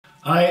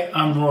Hi,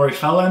 I'm Rory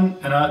Fallon,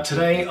 and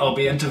today I'll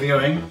be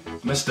interviewing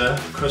Mr.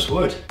 Chris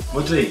Wood.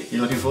 Woodsy,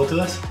 you looking forward to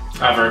this?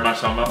 Very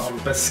much. I'm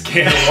a bit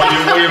scared of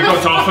what you've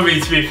got to offer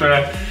me, to be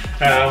fair.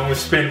 We've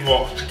spent,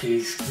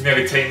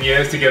 nearly 10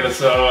 years together,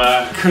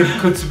 so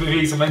could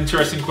be some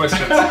interesting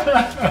questions.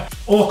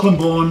 Auckland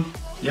born.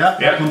 Yeah,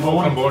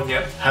 Auckland born,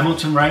 yeah.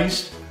 Hamilton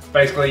raised.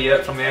 Basically,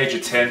 yeah, from the age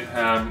of 10.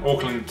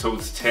 Auckland until I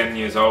was 10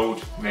 years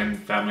old, and then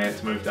family had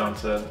to move down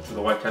to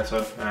the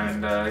Waikato,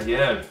 and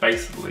yeah,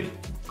 basically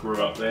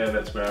grew up there.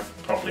 That's where I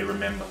probably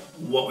remember.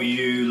 What were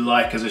you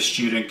like as a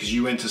student? Because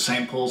you went to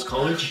St. Paul's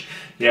College?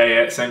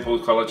 Yeah, St.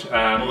 Paul's College.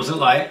 What was it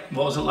like?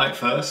 What was it like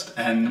first?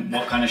 And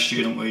what kind of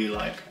student were you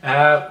like?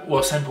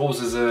 Well, St. Paul's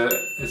is a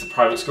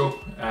private school.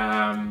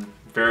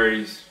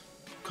 Very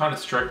kind of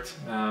strict,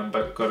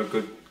 but got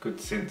a good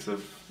sense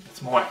of,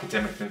 it's more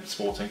academic than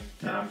sporting,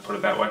 put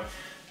it that way.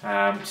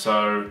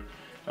 So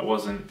it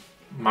wasn't,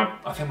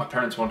 I think my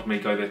parents wanted me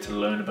to go there to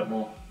learn a bit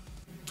more.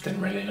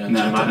 Didn't really learn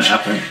too much.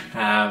 Didn't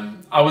happen.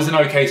 I was an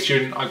okay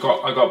student. I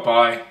got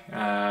by,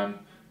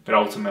 but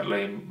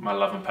ultimately my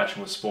love and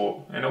passion was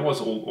sport, and it was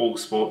all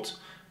sports.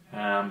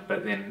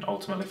 But then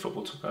ultimately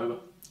football took over.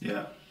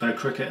 Yeah, bit of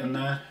cricket in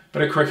there.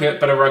 Bit of cricket,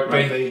 bit of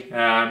rugby.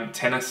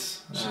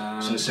 Tennis.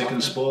 So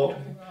second sport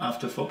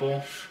after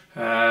football.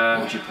 What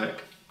would you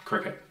pick?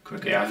 Cricket.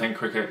 Yeah, I think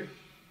cricket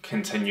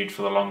continued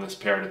for the longest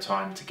period of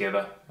time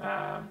together.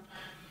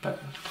 But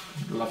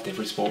loved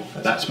every sport.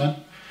 Batsman.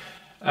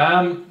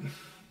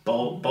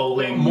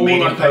 Bowling, more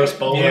medium like pace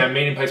bowling. Yeah,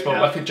 medium pace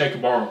bowling, like a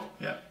Jacob Borrell.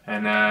 Yeah.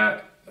 And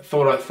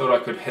thought I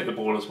could hit the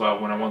ball as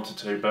well when I wanted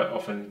to, but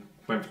often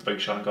went for the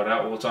big shot and got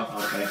out all the time.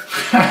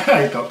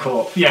 Okay. Got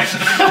caught. Yeah,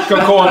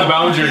 got caught on the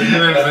boundary.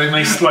 Then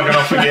they slug it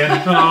off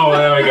again. Oh,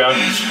 there we go.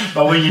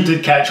 But when you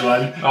did catch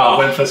one, it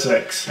went for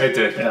 6. It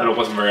did, but it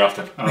wasn't very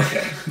often.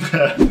 Okay.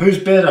 Who's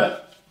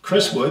better,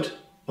 Chris Wood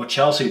or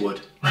Chelsea Wood?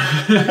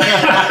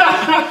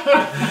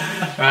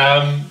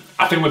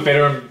 I think we're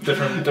better in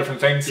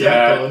different things.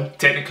 Yeah,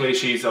 technically,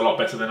 she's a lot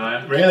better than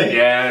I am. Really?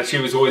 Yeah, she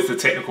was always the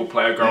technical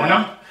player growing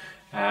up.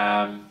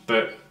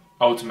 But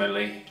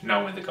ultimately,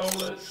 knowing where the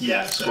goal is,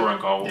 scoring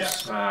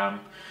goals,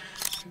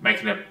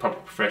 making a proper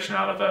profession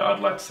out of it. I'd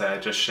like to say I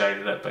just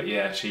shaded it, but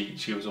yeah,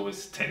 she was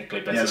always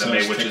technically better than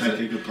me, which is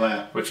a good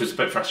player. Which was a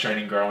bit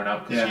frustrating growing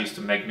up, because she used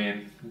to make me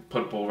and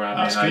put a ball around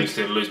me, and I used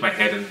to lose my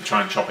head and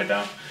try and chop it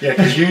down. Yeah,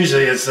 because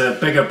usually it's a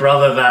bigger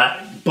brother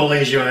that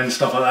bullies you and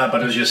stuff like that,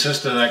 but it was your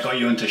sister that got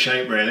you into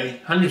shape, really.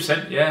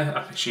 100%, yeah.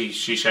 I think she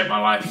shaped my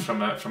life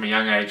from a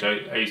young age.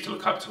 I used to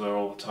look up to her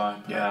all the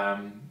time. Yeah.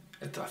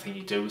 I think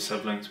you do with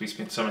siblings. We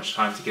spent so much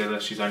time together.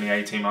 She's only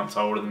 18 months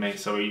older than me,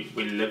 so we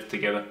lived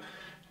together.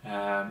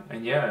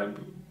 And yeah,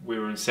 we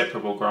were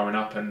inseparable growing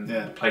up,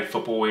 and played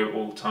football. We were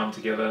all the time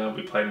together.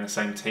 We played in the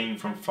same team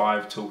from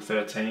 5 till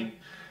 13.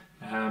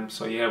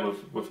 So yeah,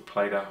 we've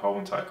played our whole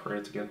entire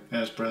career together.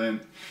 Yeah, it's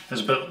brilliant.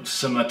 It's a bit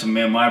similar to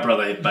me and my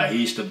brother, but he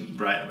used to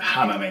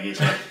hammer me. He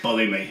used to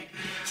bully me.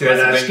 See,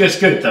 it's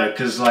good though,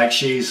 because like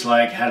she's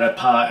like had a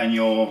part in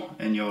your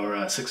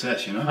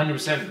success, you know.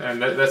 100%,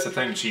 and that's the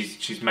thing.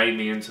 She's made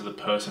me into the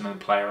person and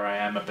player I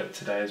am a bit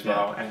today as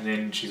well. And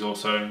then she's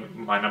also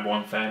my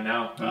 #1 fan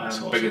now.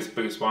 Awesome.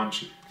 Biggest one.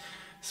 She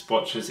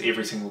watches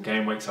every single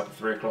game, wakes up at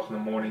 3 o'clock in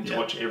the morning to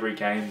watch every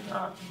game.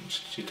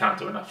 She can't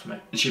do enough for me.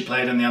 And she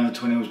played in the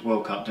Under-20s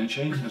World Cup, didn't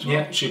she? As well?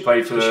 Yeah, she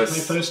played for the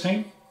first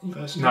team?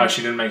 No,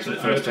 she didn't make it for the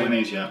first team.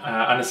 Under-20s,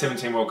 yeah.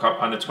 Under-17 World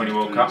Cup, Under-20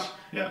 World Cup.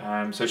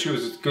 Yeah. So she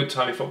was a good,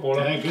 tidy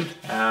footballer. Yeah, good.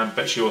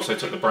 But she also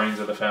took the brains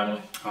of the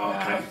family. Oh,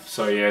 okay.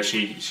 So yeah,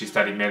 she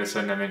studied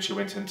medicine, and then she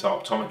went into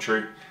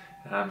optometry.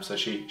 So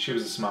she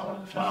was a smart one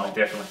in the family,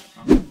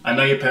 definitely. I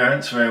know your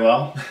parents very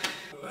well.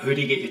 Who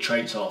do you get your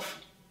traits off?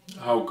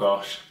 Oh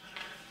gosh.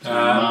 So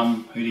your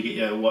mum, who do you get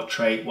your,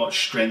 what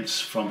strengths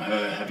from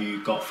her have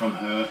you got from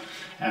her,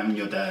 and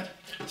your dad?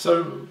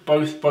 So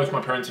both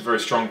my parents are very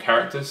strong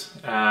characters.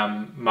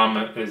 Mum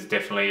is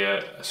definitely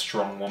a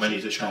strong woman.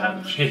 She's a strong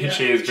woman. She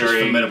is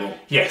very formidable.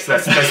 Yes,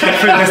 that's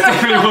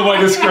definitely what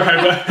I describe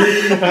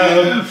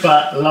her.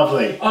 But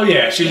lovely. Oh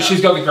yeah,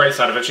 she's got the great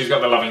side of it. She's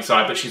got the loving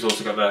side, but she's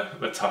also got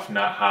the tough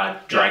nut, hard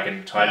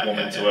dragon type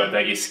woman to her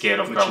that you're scared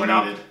of growing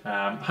up.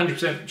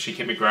 100%. She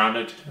kept me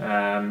grounded.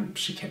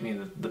 She kept me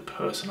the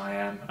person I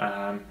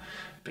am.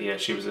 But yeah,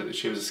 she was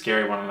a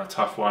scary one and a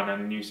tough one,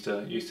 and used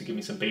to give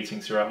me some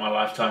beatings throughout my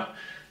lifetime,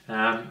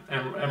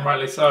 and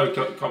rightly so.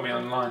 Got me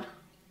online.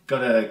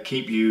 Gotta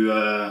keep you.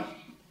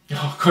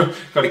 Got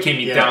to keep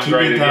me downgraded.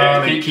 Keep you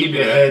down, and keep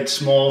your head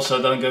small so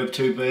it don't go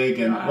too big.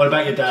 And what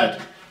about your dad?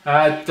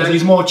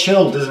 He's more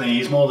chilled, isn't he?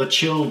 He's more the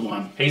chilled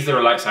one. He's the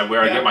relaxed side,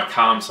 where I get my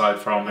calm side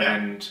from,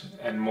 and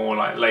more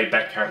like laid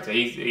back character.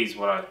 He's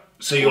what I.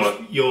 So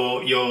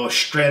your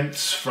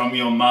strengths from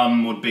your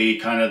mum would be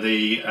kind of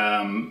the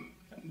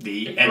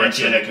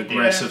energetic,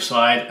 aggressive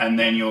side, and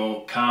then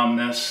your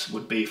calmness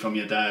would be from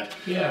your dad.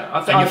 Yeah,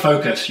 I think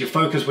your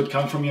focus would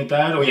come from your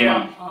dad or your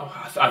mum.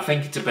 I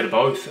think it's a bit of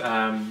both.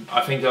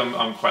 I think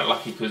I'm quite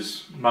lucky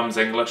because mum's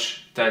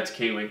English, dad's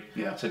Kiwi.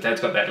 Yeah. So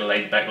dad's got that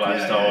laid back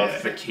lifestyle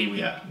of the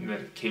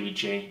Kiwi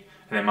gene,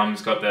 And then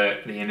mum's got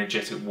the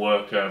energetic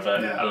worker of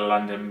a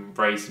London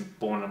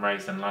born and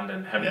raised in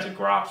London, having to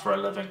graft for a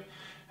living.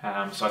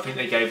 So I think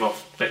they gave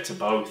off bits of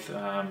both.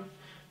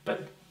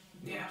 But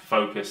yeah,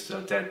 focused.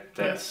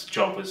 Dad's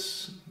job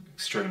was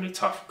extremely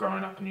tough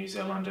growing up in New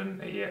Zealand, and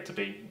he had to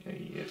be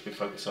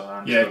focused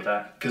on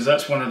that. Because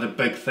that's one of the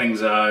big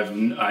things that I've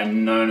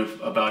known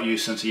about you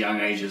since a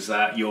young age, is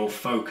that your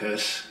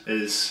focus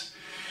is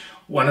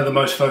one of the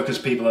most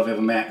focused people I've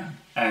ever met.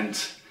 And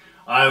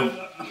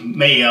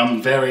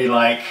I'm very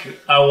like,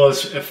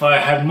 if I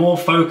had more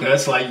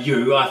focus like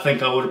you, I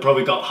think I would have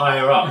probably got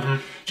higher up. Mm-hmm.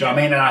 Do you know what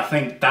I mean? And I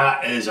think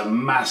that is a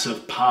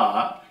massive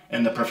part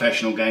in the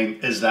professional game,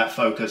 is that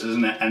focus,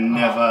 isn't it? And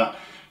never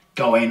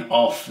going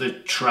off the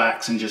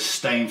tracks and just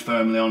staying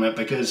firmly on it,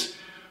 because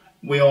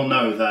we all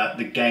know that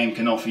the game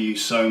can offer you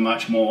so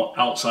much more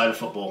outside of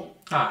football.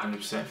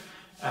 100%.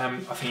 I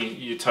think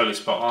you're totally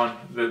spot on.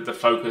 The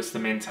focus, the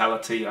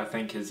mentality, I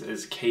think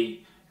is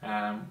key.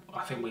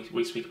 I think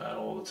we speak about it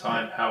all the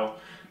time, how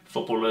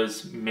football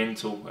is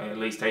mental, at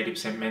least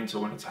 80%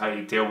 mental, and it's how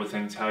you deal with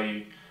things, how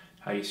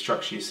you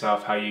structure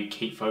yourself, how you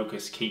keep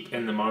focus, keep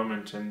in the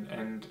moment,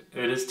 and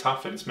it is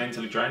tough and it's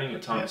mentally draining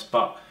at times,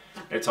 but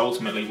it's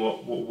ultimately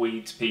what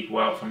weeds people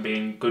out from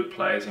being good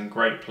players and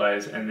great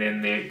players, and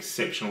then the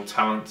exceptional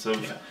talents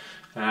of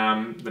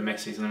the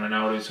Messis and the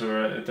Ronaldos, who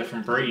are a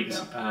different breed.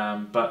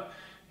 But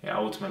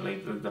ultimately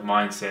the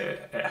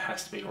mindset, it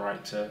has to be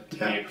right to be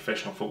a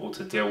professional football,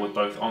 to deal with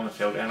both on the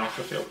field and off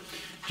the field.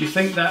 Do you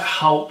think that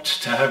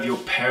helped to have your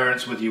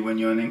parents with you when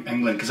you were in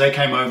England? Because they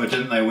came over,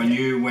 didn't they, when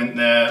you went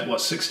there,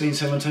 16,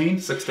 17?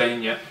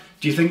 16, yeah.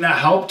 Do you think that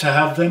helped to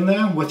have them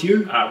there with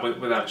you?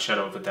 Without a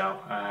shadow of a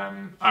doubt.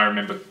 I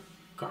remember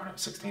growing up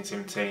 16,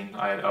 17,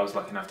 I was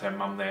lucky enough to have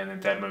mum there, and then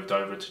dad moved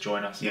over to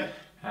join us. Yeah.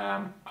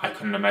 I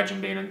couldn't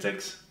imagine being in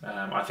digs.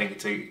 I think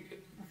it's an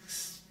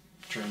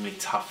extremely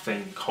tough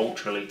thing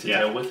culturally to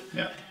deal with.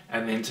 Yeah.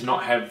 And then to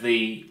not have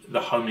the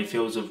homely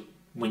feels of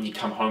when you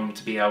come home,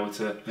 to be able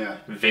to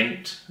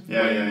vent,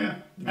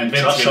 and vent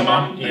trust to your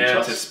mum,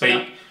 to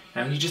speak,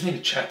 and you just need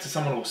to chat to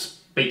someone or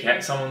speak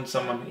at someone,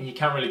 and you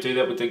can't really do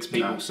that with digs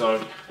people.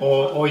 So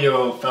or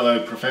your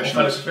fellow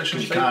professionals,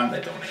 you can't.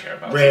 They don't want to hear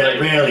about.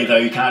 Rarely though,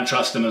 you can't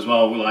trust them as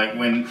well. Like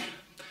when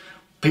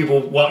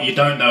people, what you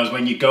don't know is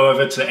when you go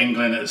over to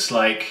England, it's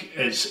like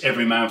it's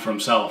every man for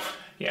himself.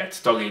 Yeah,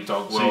 it's dog eat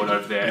dog world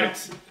over there. Yeah.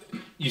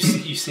 You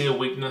see a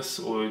weakness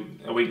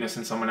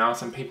in someone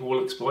else, and people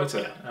will exploit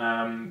it.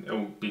 It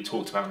will be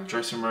talked about in the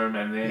dressing room,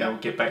 and then it'll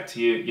get back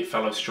to your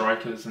fellow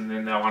strikers, and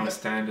then they'll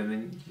understand, and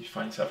then you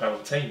find yourself out of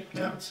the team.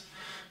 Yeah.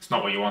 It's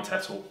not what you want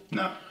at all.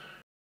 No.